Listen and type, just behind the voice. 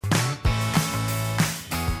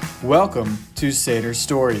Welcome to Seder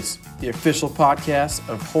Stories, the official podcast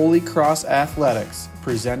of Holy Cross Athletics,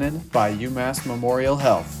 presented by UMass Memorial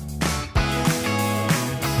Health.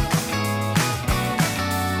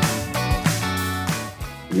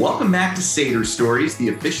 Welcome back to Seder Stories, the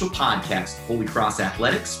official podcast of Holy Cross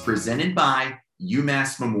Athletics, presented by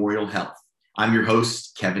UMass Memorial Health. I'm your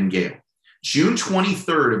host, Kevin Gale. June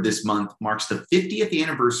 23rd of this month marks the 50th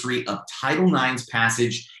anniversary of Title IX's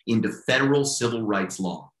passage into federal civil rights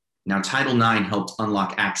law. Now, Title IX helped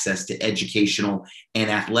unlock access to educational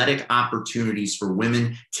and athletic opportunities for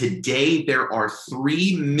women. Today, there are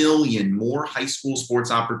 3 million more high school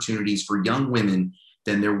sports opportunities for young women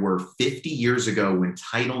than there were 50 years ago when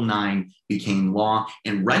Title IX became law.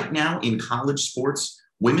 And right now in college sports,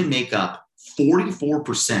 women make up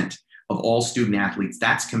 44% of all student athletes.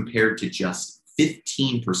 That's compared to just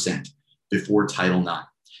 15% before Title IX.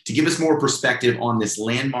 To give us more perspective on this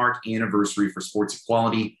landmark anniversary for sports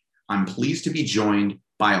equality, I'm pleased to be joined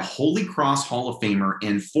by a Holy Cross Hall of Famer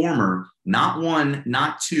and former, not one,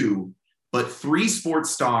 not two, but 3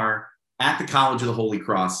 sports star at the College of the Holy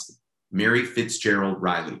Cross, Mary Fitzgerald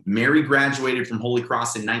Riley. Mary graduated from Holy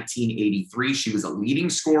Cross in 1983. She was a leading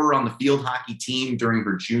scorer on the field hockey team during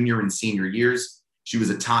her junior and senior years. She was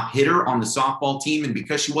a top hitter on the softball team, and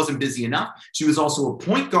because she wasn't busy enough, she was also a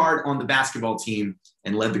point guard on the basketball team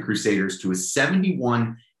and led the Crusaders to a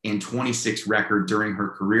 71-26 record during her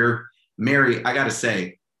career. Mary, I got to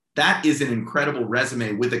say, that is an incredible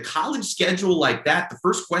resume. With a college schedule like that, the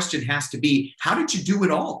first question has to be, how did you do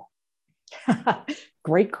it all?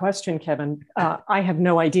 Great question, Kevin. I have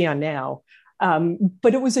no idea now,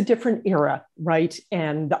 but it was a different era, right?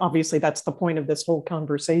 And obviously that's the point of this whole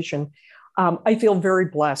conversation. I feel very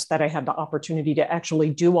blessed that I had the opportunity to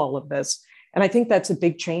actually do all of this. And I think that's a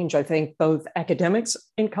big change. I think both academics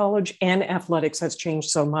in college and athletics has changed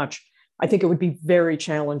so much. I think it would be very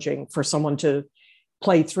challenging for someone to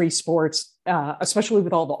play 3 sports, especially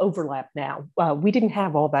with all the overlap now. We didn't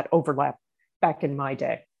have all that overlap back in my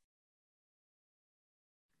day.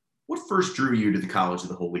 What first drew you to the College of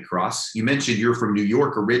the Holy Cross? You mentioned you're from New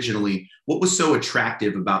York originally. What was so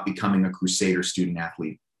attractive about becoming a Crusader student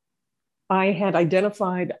athlete? I had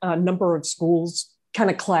identified a number of schools, kind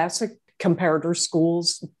of classic comparator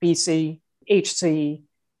schools, BC, HC.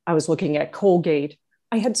 I was looking at Colgate.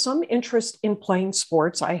 I had some interest in playing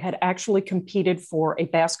sports. I had actually competed for a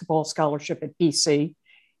basketball scholarship at BC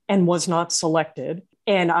and was not selected.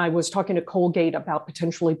 And I was talking to Colgate about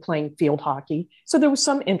potentially playing field hockey. So there was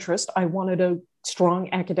some interest. I wanted a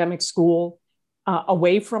strong academic school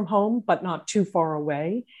away from home, but not too far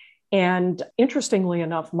away. And interestingly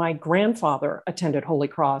enough, my grandfather attended Holy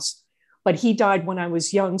Cross, but he died when I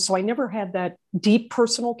was young. So I never had that deep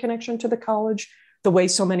personal connection to the college the way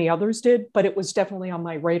so many others did, but it was definitely on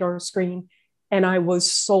my radar screen. And I was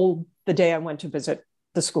sold the day I went to visit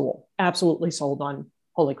the school, absolutely sold on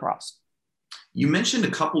Holy Cross. You mentioned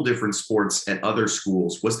a couple different sports at other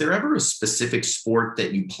schools. Was there ever a specific sport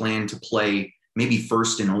that you planned to play, maybe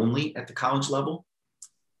first and only at the college level?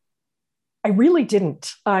 I really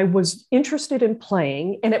didn't. I was interested in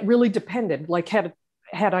playing, and it really depended. Like had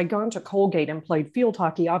I gone to Colgate and played field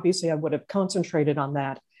hockey, obviously I would have concentrated on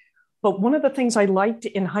that. But one of the things I liked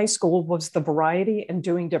in high school was the variety and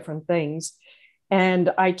doing different things. And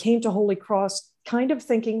I came to Holy Cross kind of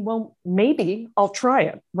thinking, well, maybe I'll try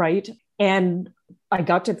it, right? And I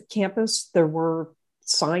got to the campus, there were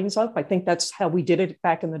signs up. I think that's how we did it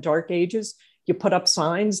back in the dark ages. You put up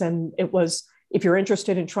signs and it was, if you're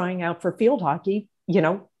interested in trying out for field hockey,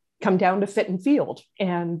 come down to Fit and Field.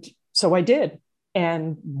 And so I did.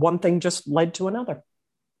 And one thing just led to another.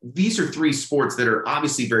 These are 3 sports that are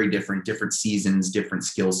obviously very different seasons, different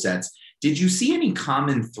skill sets. Did you see any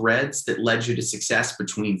common threads that led you to success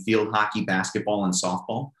between field hockey, basketball, and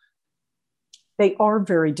softball? They are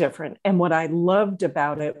very different. And what I loved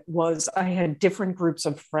about it was I had different groups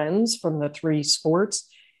of friends from the 3 sports.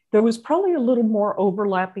 There was probably a little more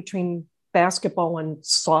overlap between basketball and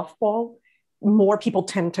softball. More people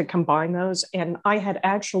tend to combine those. And I had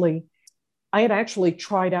actually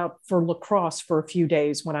tried out for lacrosse for a few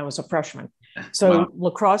days when I was a freshman. So wow.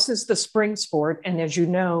 Lacrosse is the spring sport. And as you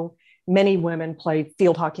know, many women play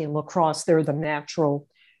field hockey and lacrosse. They're the natural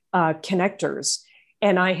connectors.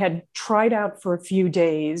 And I had tried out for a few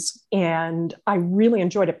days and I really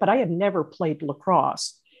enjoyed it, but I had never played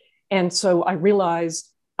lacrosse. And so I realized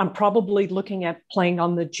I'm probably looking at playing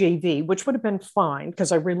on the JV, which would have been fine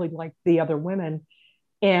because I really liked the other women.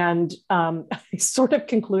 And I sort of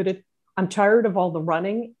concluded, I'm tired of all the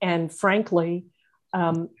running. And frankly,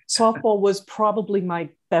 softball was probably my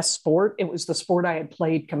best sport. It was the sport I had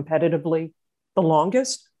played competitively the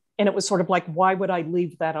longest. And it was sort of like, why would I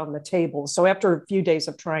leave that on the table? So after a few days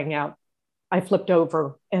of trying out, I flipped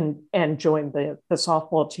over and joined the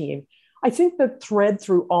softball team. I think the thread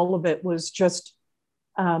through all of it was just,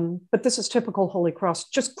 but this is typical Holy Cross,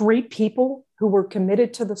 just great people who were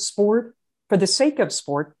committed to the sport for the sake of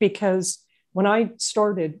sport, because when I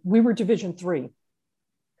started, we were Division III.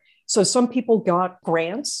 So some people got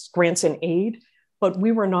grants and aid, but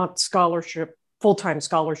we were not full-time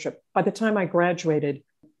scholarship. By the time I graduated,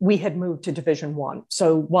 we had moved to Division I.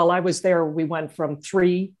 So while I was there, we went from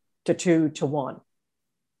 3 to 2 to 1.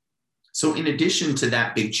 So in addition to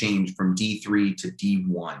that big change from D3 to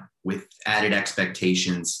D1 with added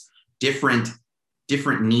expectations, different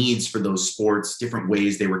needs for those sports, different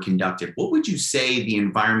ways they were conducted, what would you say the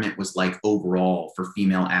environment was like overall for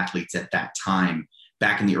female athletes at that time,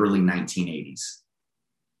 back in the early 1980s?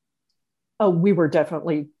 Oh, we were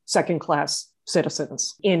definitely second-class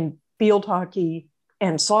citizens. In field hockey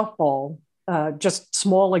and softball, just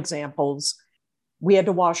small examples, we had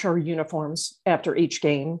to wash our uniforms after each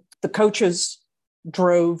game. The coaches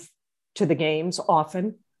drove to the games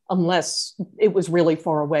often, unless it was really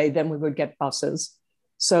far away, then we would get buses.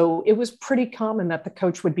 So it was pretty common that the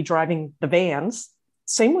coach would be driving the vans.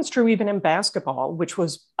 Same was true even in basketball, which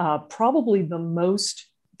was probably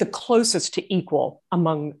the closest to equal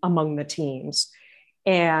among the teams.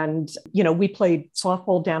 And, we played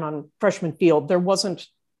softball down on Freshman Field. There wasn't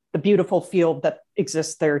the beautiful field that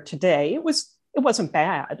exists there today. It wasn't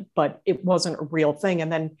bad, but it wasn't a real thing.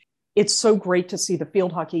 And then it's so great to see the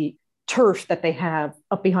field hockey turf that they have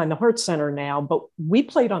up behind the Hart Center now. But we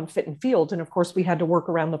played on Fitton Field. And of course, we had to work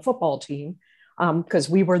around the football team because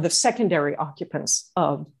we were the secondary occupants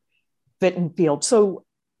of Fitton Field. So,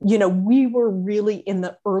 we were really in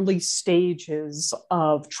the early stages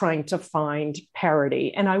of trying to find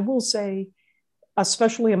parity. And I will say,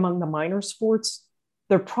 especially among the minor sports,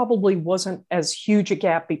 there probably wasn't as huge a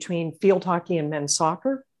gap between field hockey and men's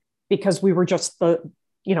soccer because we were just the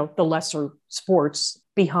lesser sports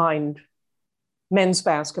behind men's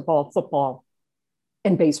basketball, football,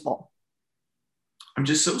 and baseball. I'm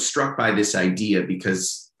just so struck by this idea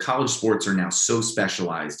because college sports are now so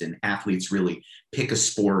specialized and athletes really pick a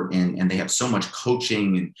sport and they have so much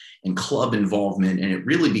coaching and club involvement, and it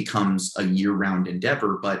really becomes a year-round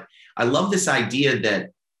endeavor. But I love this idea that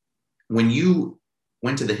when you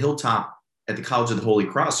went to the Hilltop at the College of the Holy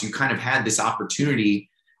Cross, you kind of had this opportunity,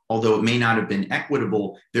 although it may not have been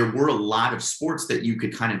equitable. There were a lot of sports that you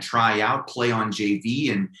could kind of try out, play on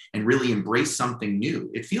JV, and really embrace something new.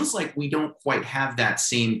 It feels like we don't quite have that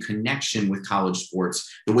same connection with college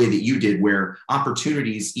sports the way that you did, where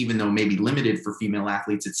opportunities, even though maybe limited for female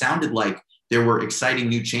athletes, it sounded like there were exciting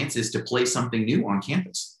new chances to play something new on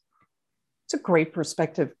campus. It's a great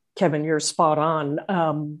perspective, Kevin. You're spot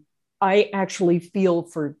on. I actually feel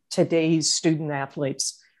for today's student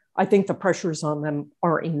athletes. I think the pressures on them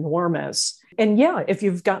are enormous. And yeah, if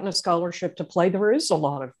you've gotten a scholarship to play, there is a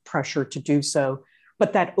lot of pressure to do so.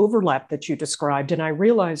 But that overlap that you described, and I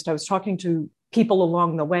realized I was talking to people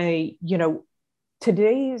along the way,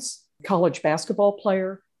 today's college basketball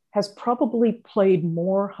player has probably played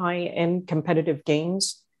more high-end competitive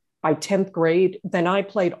games by 10th grade than I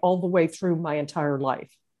played all the way through my entire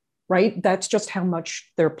life, right? That's just how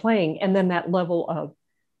much they're playing. And then that level of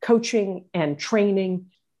coaching and training,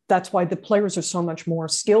 that's why the players are so much more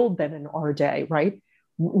skilled than in our day, right?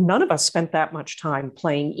 None of us spent that much time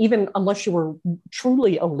playing, even unless you were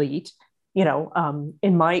truly elite.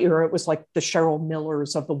 In my era, it was like the Cheryl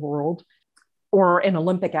Millers of the world or an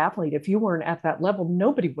Olympic athlete. If you weren't at that level,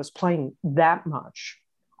 nobody was playing that much.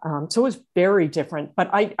 So it was very different, but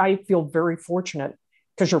I feel very fortunate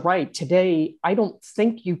because you're right. Today, I don't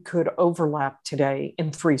think you could overlap today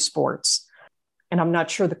in 3 sports. And I'm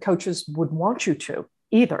not sure the coaches would want you to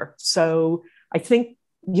either. So I think,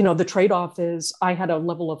 the trade-off is I had a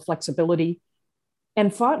level of flexibility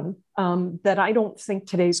and fun that I don't think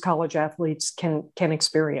today's college athletes can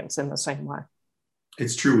experience in the same way.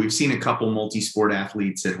 It's true. We've seen a couple multi-sport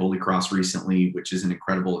athletes at Holy Cross recently, which is an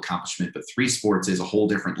incredible accomplishment, but 3 sports is a whole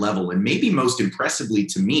different level. And maybe most impressively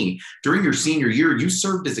to me, during your senior year, you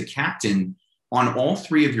served as a captain on all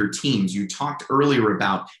 3 of your teams. You talked earlier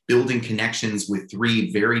about building connections with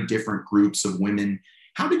 3 very different groups of women.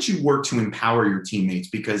 How did you work to empower your teammates?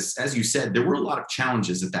 Because as you said, there were a lot of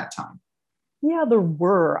challenges at that time. Yeah, there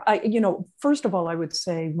were. First of all, I would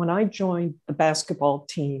say when I joined the basketball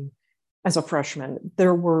team as a freshman,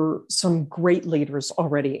 there were some great leaders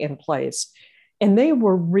already in place. And they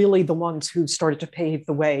were really the ones who started to pave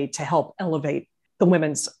the way to help elevate the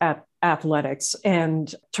women's athletics.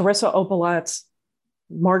 And Teresa Opelatz,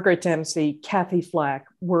 Margaret Dempsey, Kathy Flack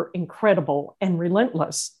were incredible and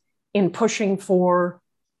relentless in pushing for,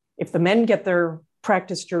 if the men get their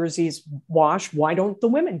practice jerseys washed, why don't the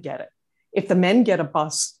women get it? If the men get a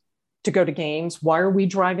bus to go to games, why are we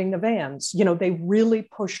driving the vans? You know, they really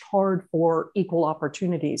pushed hard for equal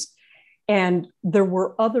opportunities. And there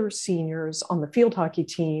were other seniors on the field hockey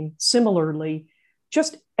team, similarly,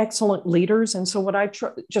 just excellent leaders. And so what I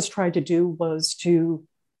just tried to do was to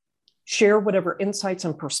share whatever insights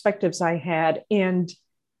and perspectives I had, and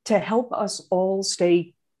to help us all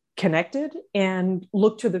stay connected and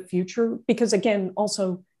look to the future. Because again,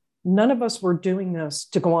 also, none of us were doing this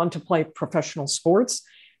to go on to play professional sports.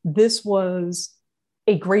 This was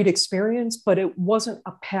a great experience, but it wasn't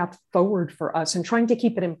a path forward for us, and trying to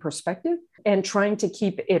keep it in perspective and trying to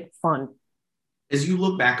keep it fun. As you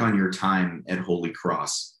look back on your time at Holy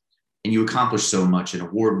Cross, and you accomplished so much, an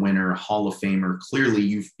award winner, a Hall of Famer, clearly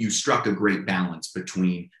you struck a great balance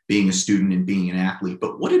between being a student and being an athlete.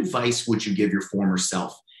 But what advice would you give your former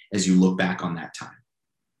self as you look back on that time?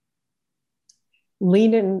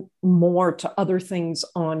 Lean in more to other things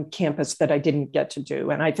on campus that I didn't get to do.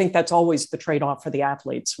 And I think that's always the trade-off for the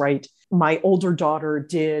athletes, right? My older daughter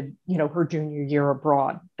did, her junior year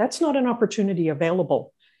abroad. That's not an opportunity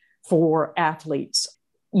available for athletes.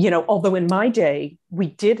 Although in my day, we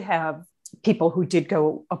did have people who did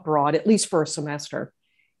go abroad, at least for a semester.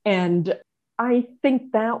 And I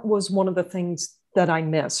think that was one of the things that I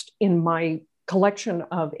missed in my collection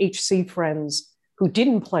of HC friends who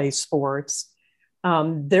didn't play sports.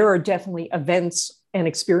 There are definitely events and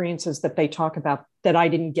experiences that they talk about that I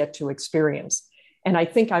didn't get to experience. And I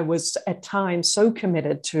think I was at times so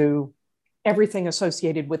committed to everything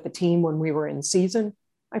associated with the team when we were in season,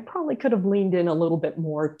 I probably could have leaned in a little bit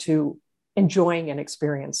more to enjoying and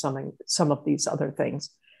experiencing some of these other things.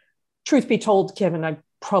 Truth be told, Kevin, I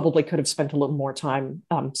probably could have spent a little more time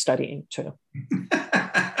studying too.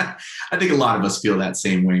 I think a lot of us feel that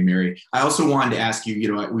same way, Mary. I also wanted to ask you,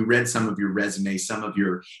 we read some of your resume, some of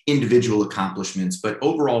your individual accomplishments, but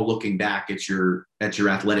overall looking back at your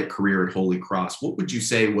athletic career at Holy Cross, what would you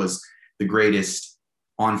say was the greatest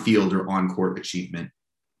on-field or on-court achievement?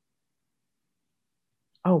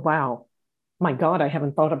 Oh, wow. My God, I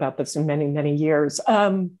haven't thought about this in many, many years.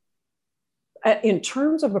 In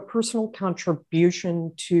terms of a personal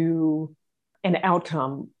contribution to an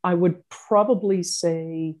outcome, I would probably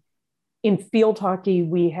say in field hockey,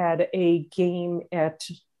 we had a game at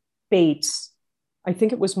Bates. I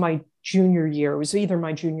think it was my junior year. It was either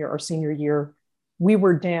my junior or senior year. We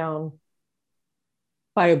were down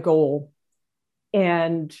by a goal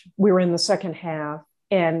and we were in the second half.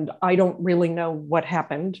 And I don't really know what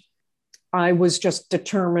happened. I was just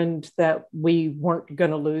determined that we weren't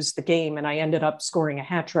going to lose the game. And I ended up scoring a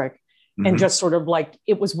hat trick. Mm-hmm. And just sort of like,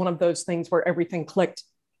 it was one of those things where everything clicked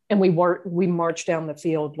and we marched down the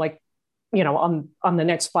field. Like, on the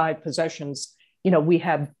next 5 possessions, we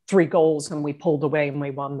had 3 goals and we pulled away and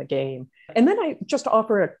we won the game. And then I just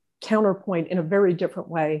offer a counterpoint in a very different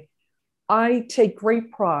way. I take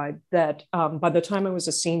great pride that by the time I was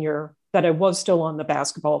a senior, that I was still on the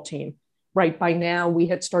basketball team, right? By now, we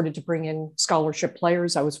had started to bring in scholarship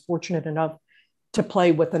players. I was fortunate enough to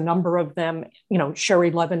play with a number of them.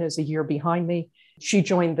 Sherry Levin is a year behind me. She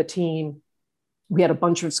joined the team. We had a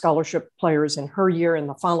bunch of scholarship players in her year and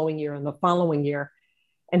the following year and the following year.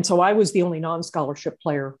 And so I was the only non-scholarship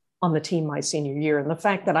player on the team my senior year. And the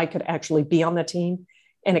fact that I could actually be on the team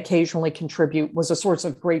and occasionally contribute was a source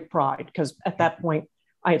of great pride, because at that point,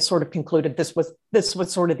 I had sort of concluded this was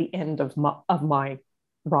sort of the end of my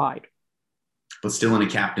ride. But still in a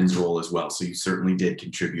captain's role as well. So you certainly did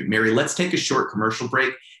contribute. Mary, let's take a short commercial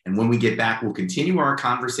break. And when we get back, we'll continue our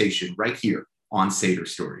conversation right here on Sater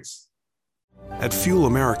Stories. At Fuel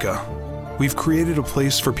America, we've created a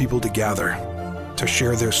place for people to gather, to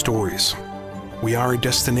share their stories. We are a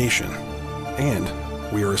destination, and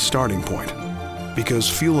we are a starting point. Because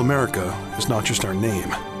Fuel America is not just our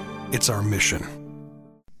name, it's our mission.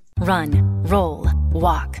 Run, roll,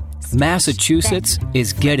 walk. Massachusetts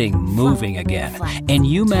is getting moving again, and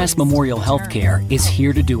UMass Memorial Healthcare is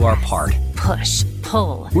here to do our part. Push,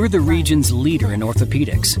 pull. We're the region's leader in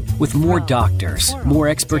orthopedics, with more doctors, more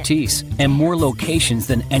expertise, and more locations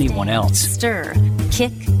than anyone else. Stir,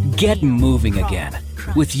 kick, get moving again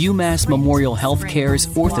with UMass Memorial Healthcare's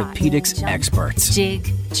orthopedics experts.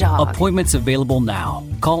 Jig, jog. Appointments available now.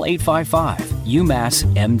 Call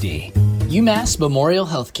 855-UMass-MD. UMass Memorial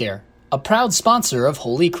Healthcare, a proud sponsor of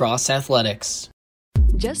Holy Cross Athletics.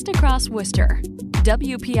 Just across Worcester,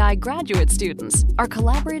 WPI graduate students are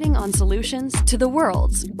collaborating on solutions to the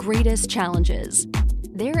world's greatest challenges.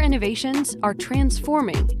 Their innovations are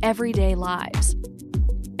transforming everyday lives.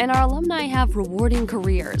 And our alumni have rewarding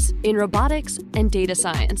careers in robotics and data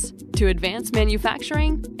science to advance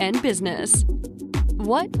manufacturing and business.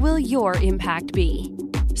 What will your impact be?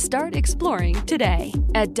 Start exploring today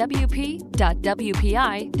at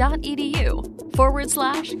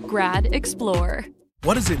wp.wpi.edu/grad explore.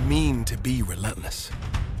 What does it mean to be relentless?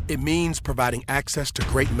 It means providing access to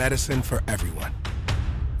great medicine for everyone.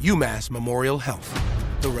 UMass Memorial Health,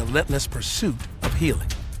 the relentless pursuit of healing.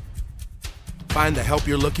 Find the help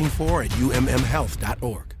you're looking for at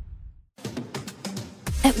ummhealth.org.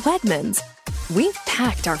 At Wegmans, we've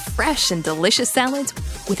packed our fresh and delicious salads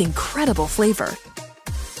with incredible flavor.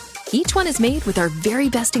 Each one is made with our very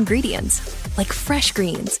best ingredients, like fresh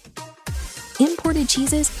greens, imported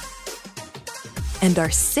cheeses, and our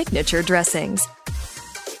signature dressings.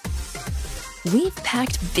 We've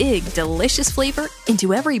packed big, delicious flavor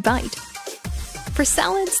into every bite for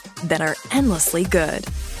salads that are endlessly good.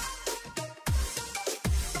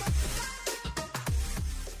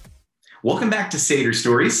 Welcome back to Seder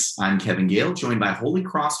Stories. I'm Kevin Gale, joined by Holy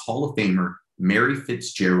Cross Hall of Famer Mary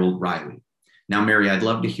Fitzgerald Riley. Now, Mary, I'd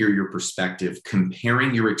love to hear your perspective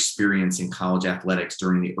comparing your experience in college athletics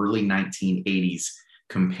during the early 1980s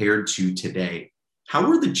compared to today. How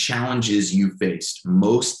were the challenges you faced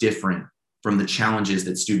most different from the challenges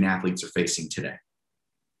that student athletes are facing today?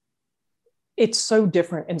 It's so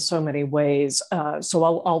different in so many ways. So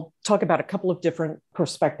I'll talk about a couple of different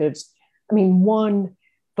perspectives. I mean, one,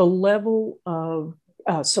 the level of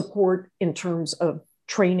support in terms of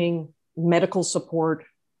training, medical support,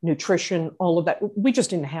 nutrition, all of that. We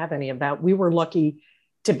just didn't have any of that. We were lucky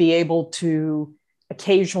to be able to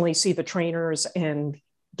occasionally see the trainers and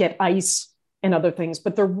get ice and other things,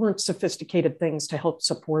 but there weren't sophisticated things to help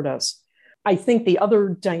support us. I think the other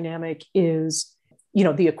dynamic is,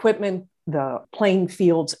 the equipment, the playing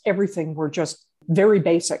fields, everything were just very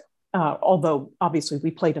basic. Although obviously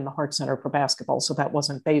we played in the Hart Center for basketball, so that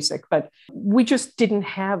wasn't basic, but we just didn't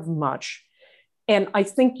have much. And I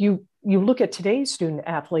think you look at today's student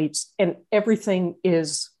athletes and everything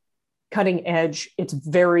is cutting edge. It's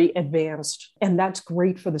very advanced. And that's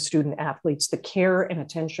great for the student athletes, the care and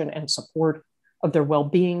attention and support of their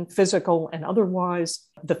well-being, physical and otherwise,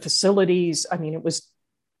 the facilities. I mean, it was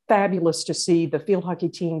fabulous to see the field hockey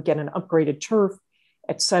team get an upgraded turf,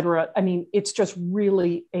 et cetera. I mean, it's just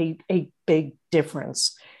really a big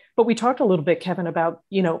difference. But we talked a little bit, Kevin, about,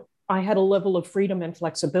 I had a level of freedom and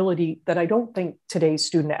flexibility that I don't think today's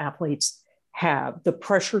student athletes have. The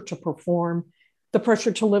pressure to perform, the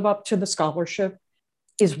pressure to live up to the scholarship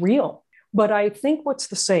is real. But I think what's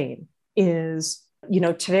the same is,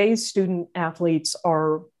 today's student athletes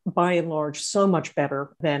are by and large so much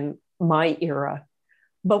better than my era,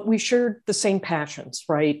 but we shared the same passions,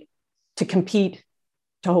 right? To compete,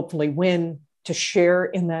 to hopefully win, to share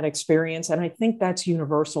in that experience. And I think that's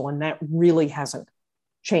universal, and that really hasn't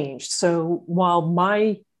changed. So while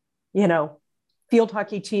my, field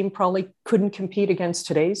hockey team probably couldn't compete against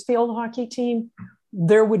today's field hockey team,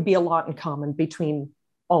 there would be a lot in common between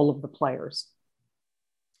all of the players.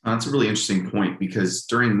 That's a really interesting point, because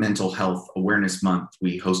during Mental Health Awareness Month,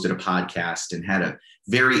 we hosted a podcast and had a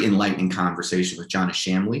very enlightening conversation with Jonna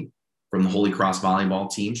Shamley from the Holy Cross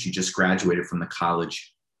volleyball team. She just graduated from the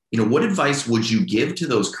college. What advice would you give to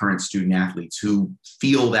those current student athletes who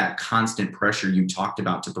feel that constant pressure you talked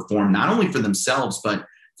about to perform, not only for themselves, but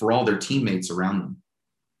for all their teammates around them?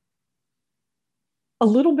 A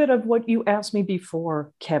little bit of what you asked me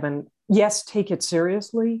before, Kevin. Yes, take it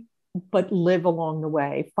seriously, but live along the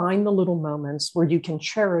way. Find the little moments where you can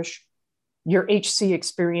cherish your HC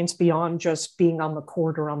experience beyond just being on the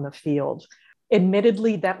court or on the field.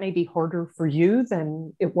 Admittedly, that may be harder for you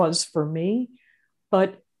than it was for me,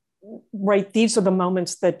 but right, these are the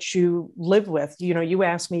moments that you live with. You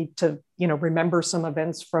asked me to, remember some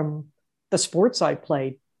events from the sports I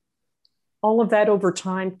played. All of that over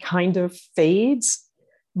time kind of fades,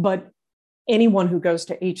 but anyone who goes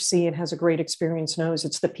to HC and has a great experience knows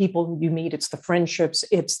it's the people you meet, it's the friendships,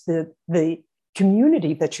 it's the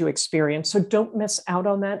community that you experience. So don't miss out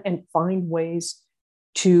on that, and find ways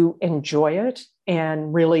to enjoy it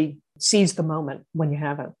and really seize the moment when you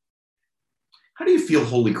have it. How do you feel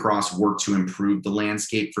Holy Cross worked to improve the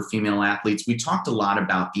landscape for female athletes? We talked a lot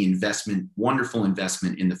about the wonderful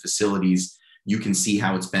investment in the facilities. You can see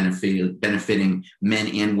how it's benefiting men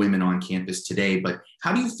and women on campus today. But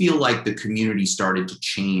how do you feel like the community started to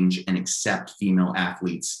change and accept female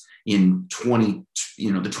athletes in the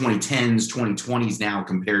 2010s, 2020s now,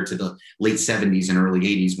 compared to the late 70s and early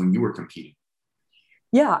 80s when you were competing?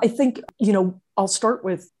 Yeah, I think, I'll start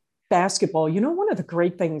with basketball. One of the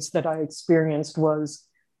great things that I experienced was,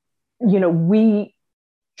 we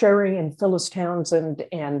Sherry and Phyllis Townsend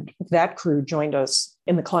and that crew joined us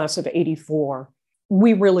in the class of 84.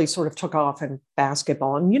 We really sort of took off in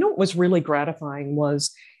basketball. And what was really gratifying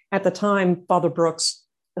was at the time, Father Brooks,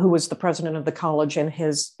 who was the president of the college, and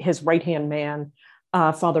his right-hand man,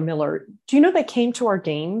 Father Miller, do you know they came to our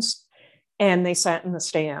games and they sat in the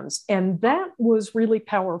stands? And that was really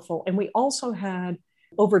powerful. And we also had,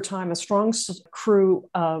 over time, a strong crew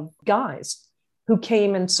of guys who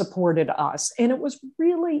came and supported us. And it was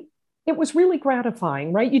really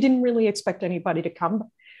gratifying, right? You didn't really expect anybody to come.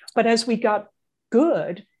 But as we got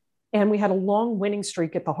good, and we had a long winning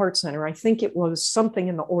streak at the Hart Center, I think it was something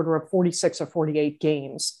in the order of 46 or 48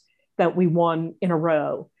 games that we won in a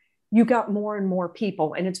row, you got more and more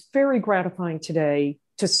people. And it's very gratifying today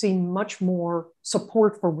to see much more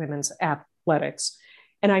support for women's athletics.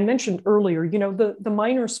 And I mentioned earlier, the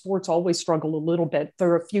minor sports always struggle a little bit.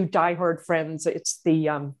 There are a few diehard friends. It's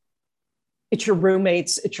your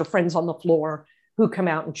roommates, it's your friends on the floor who come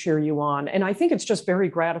out and cheer you on. And I think it's just very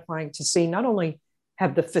gratifying to see not only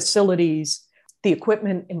have the facilities, the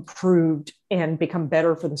equipment improved and become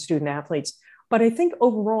better for the student athletes, but I think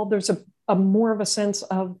overall there's a more of a sense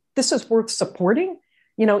of this is worth supporting,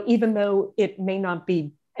 even though it may not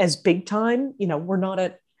be as big time. We're not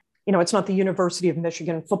at, it's not the University of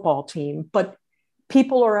Michigan football team, but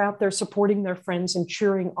people are out there supporting their friends and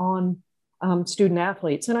cheering on student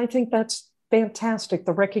athletes. And I think that's fantastic,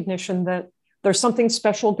 the recognition that there's something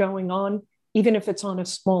special going on, even if it's on a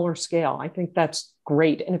smaller scale. I think that's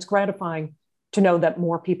great. And it's gratifying to know that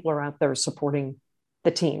more people are out there supporting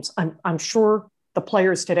the teams. I'm sure the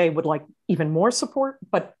players today would like even more support,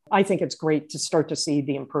 but I think it's great to start to see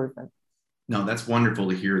the improvement. No, that's wonderful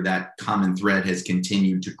to hear that common thread has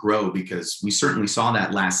continued to grow, because we certainly saw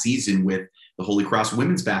that last season with the Holy Cross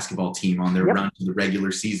women's basketball team on their run to the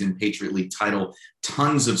regular season Patriot League title.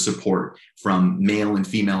 Tons of support from male and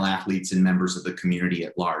female athletes and members of the community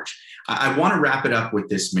at large. I want to wrap it up with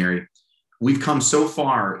this, Mary. We've come so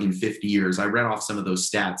far in 50 years. I read off some of those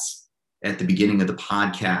stats at the beginning of the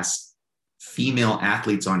podcast. Female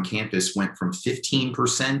athletes on campus went from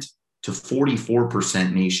 15% to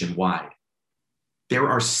 44% nationwide. There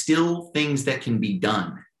are still things that can be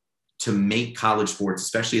done to make college sports,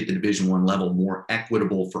 especially at the Division I level, more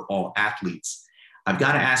equitable for all athletes. I've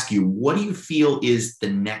got to ask you, what do you feel is the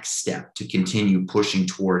next step to continue pushing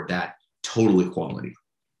toward that total equality?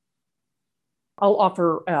 I'll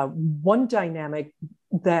offer one dynamic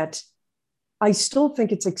that I still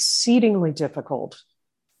think it's exceedingly difficult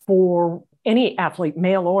for any athlete,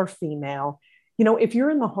 male or female. If you're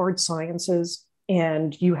in the hard sciences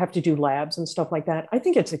and you have to do labs and stuff like that, I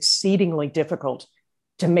think it's exceedingly difficult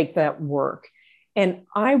to make that work. And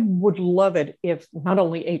I would love it if not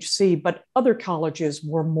only HC, but other colleges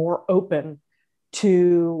were more open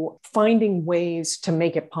to finding ways to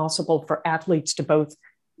make it possible for athletes to both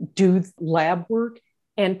do lab work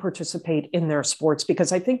and participate in their sports,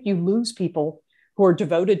 because I think you lose people who are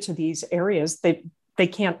devoted to these areas. They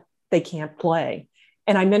can't play.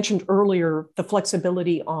 And I mentioned earlier the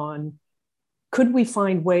flexibility on, could we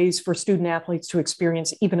find ways for student athletes to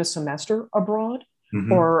experience even a semester abroad?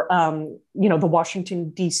 Mm-hmm. Or, the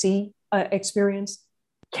Washington, D.C. Experience?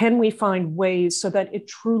 Can we find ways so that it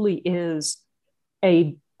truly is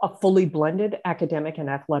a fully blended academic and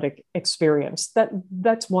athletic experience?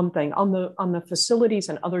 That's one thing. On the facilities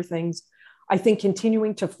and other things, I think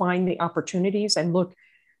continuing to find the opportunities, and look,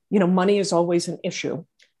 money is always an issue.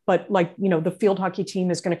 But the field hockey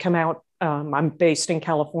team is going to come out. I'm based in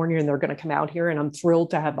California, and they're going to come out here, and I'm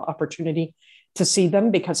thrilled to have the opportunity to see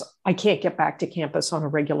them, because I can't get back to campus on a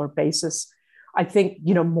regular basis. I think,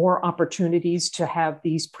 more opportunities to have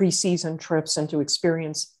these preseason trips and to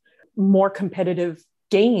experience more competitive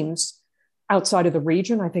games outside of the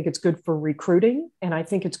region. I think it's good for recruiting, and I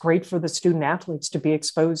think it's great for the student athletes to be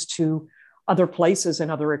exposed to other places and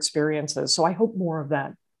other experiences. So I hope more of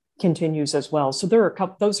that continues as well. So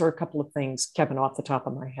those are a couple of things, Kevin, off the top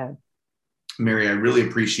of my head. Mary, I really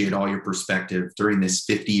appreciate all your perspective during this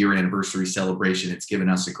 50-year anniversary celebration. It's given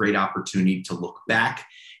us a great opportunity to look back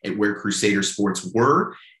at where Crusader sports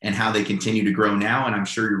were and how they continue to grow now. And I'm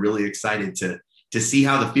sure you're really excited to see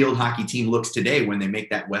how the field hockey team looks today when they make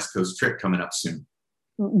that West Coast trip coming up soon.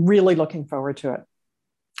 Really looking forward to it.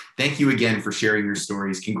 Thank you again for sharing your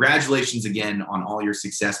stories. Congratulations again on all your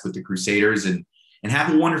success with the Crusaders, and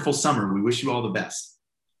have a wonderful summer. We wish you all the best.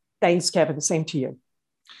 Thanks, Kevin. Same to you.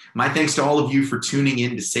 My thanks to all of you for tuning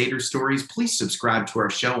in to Sader Stories. Please subscribe to our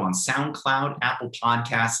show on SoundCloud, Apple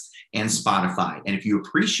Podcasts, and Spotify. And if you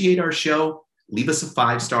appreciate our show, leave us a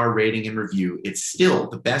 5-star rating and review. It's still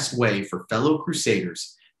the best way for fellow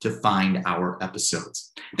Crusaders to find our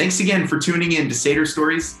episodes. Thanks again for tuning in to Satyr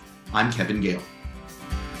Stories. I'm Kevin Gale.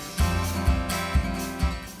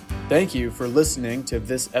 Thank you for listening to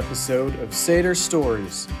this episode of Satyr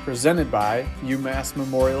Stories, presented by UMass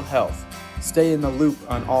Memorial Health. Stay in the loop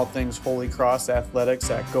on all things Holy Cross Athletics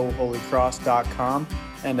at GoHolyCross.com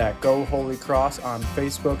and at Go Holy Cross on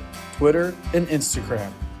Facebook, Twitter, and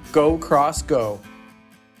Instagram. Go Cross Go!